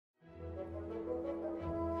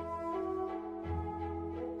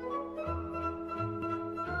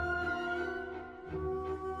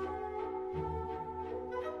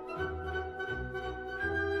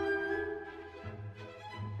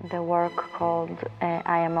The work called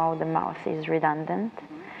IMO the Mouth is redundant,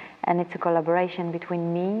 and it's a collaboration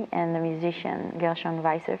between me and the musician Gershon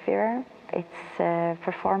Waiserfirer. It's a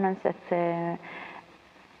performance that's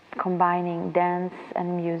combining dance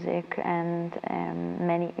and music and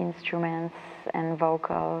many instruments and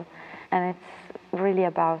vocal, and it's really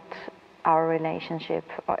about our relationship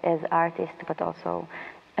as artists, but also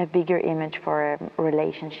a bigger image for a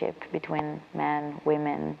relationship between men,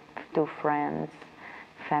 women, two friends,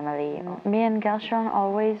 family. Me and Gershon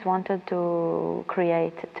always wanted to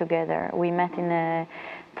create together. We met in a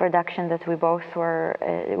production that we both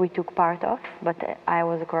we took part of, but I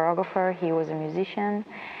was a choreographer, he was a musician,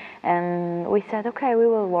 and we said, okay, we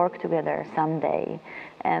will work together someday.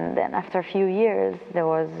 And then after a few years, there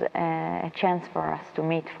was a chance for us to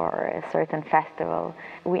meet for a certain festival.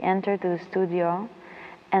 We entered the studio,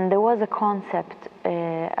 and there was a concept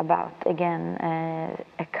about, again,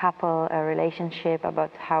 a couple, a relationship,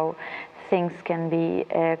 about how things can be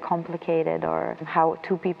complicated, or how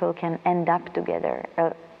two people can end up together,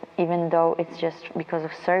 even though it's just because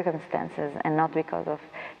of circumstances and not because of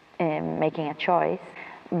making a choice.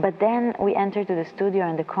 But then we entered to the studio,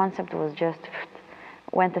 and the concept was just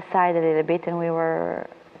went aside a little bit, and we were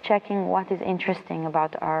checking what is interesting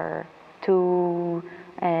about our two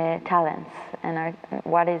talents and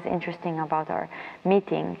what is interesting about our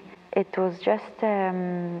meeting. It was just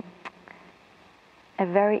a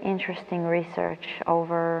very interesting research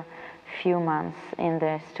over a few months in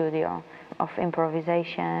the studio of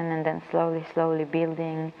improvisation, and then slowly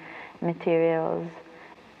building materials.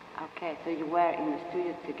 Okay, so you were in the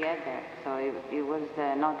studio together, so it was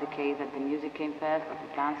not the case that the music came first or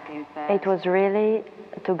the dance came first? It was really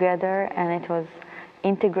together, and it was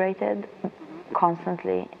integrated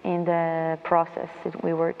constantly in the process.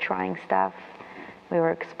 We were trying stuff, we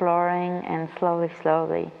were exploring, and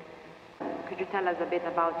slowly. Could you tell us a bit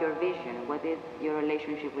about your vision? What is your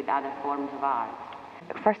relationship with other forms of art?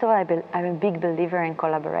 First of all, I'm a big believer in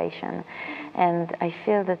collaboration, and I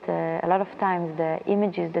feel that a lot of times the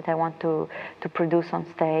images that I want to produce on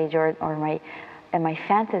stage, or my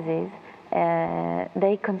fantasies,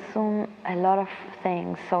 they consume a lot of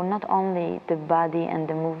things. So not only the body and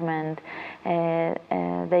the movement,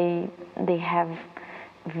 they have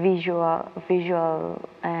visual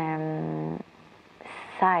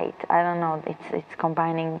sight. I don't know. It's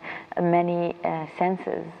combining many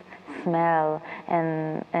senses. Smell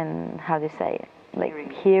and how do you say it? Like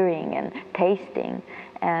hearing and tasting,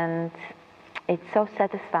 and it's so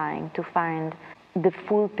satisfying to find the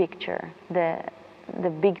full picture, the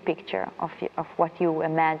big picture of what you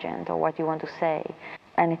imagined or what you want to say,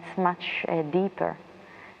 and it's much deeper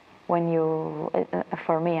when you,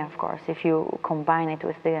 for me of course, if you combine it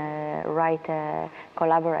with the right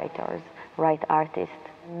collaborators, right artists.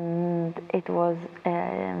 And it was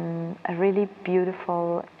a really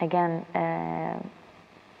beautiful, again,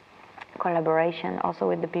 collaboration also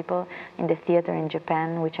with the people in the theater in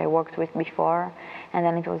Japan, which I worked with before, and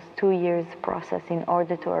then it was 2 years process in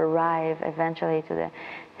order to arrive eventually to the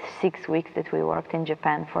 6 weeks that we worked in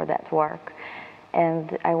Japan for that work.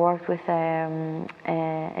 And I worked with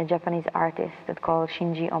a Japanese artist that called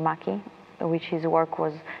Shinji Omaki, which his work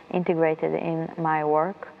was integrated in my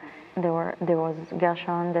work. There was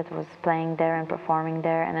Gershon that was playing there and performing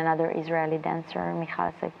there, and another Israeli dancer,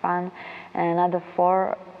 Michal Saifan, and another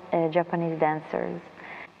 4 Japanese dancers.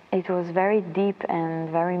 It was very deep and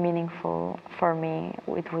very meaningful for me.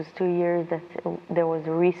 It was 2 years that there was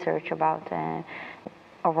research about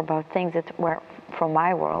things that were from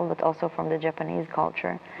my world, but also from the Japanese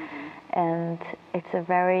culture. And it's a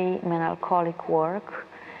very melancholic work,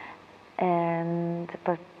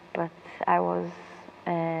 but I was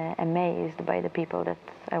amazed by the people that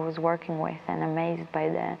I was working with, and amazed by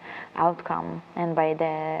the outcome and by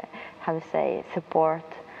the, how to say, support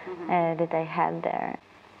that I had there.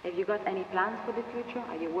 Have you got any plans for the future?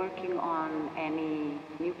 Are you working on any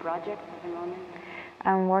new projects at the moment?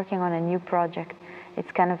 I'm working on a new project.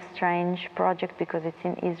 It's kind of strange project because it's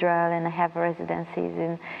in Israel, and I have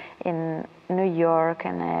residencies in New York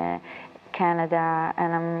and Canada,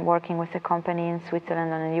 and I'm working with a company in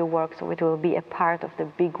Switzerland on a new work, so it will be a part of the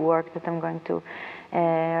big work that I'm going to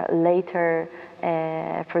later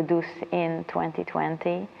produce in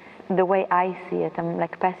 2020. The way I see it, I'm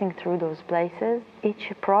like passing through those places.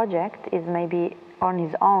 Each project is maybe on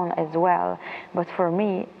its own as well, but for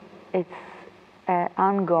me, it's an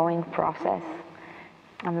ongoing process.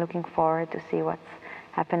 I'm looking forward to see what's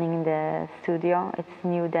happening in the studio. It's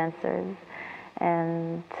new dancers,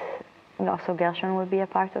 and also Gershon will be a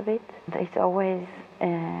part of it. It's always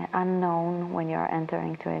unknown when you're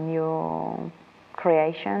entering to a new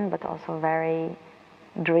creation, but also very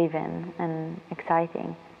driven and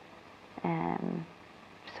exciting.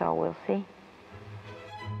 So we'll see.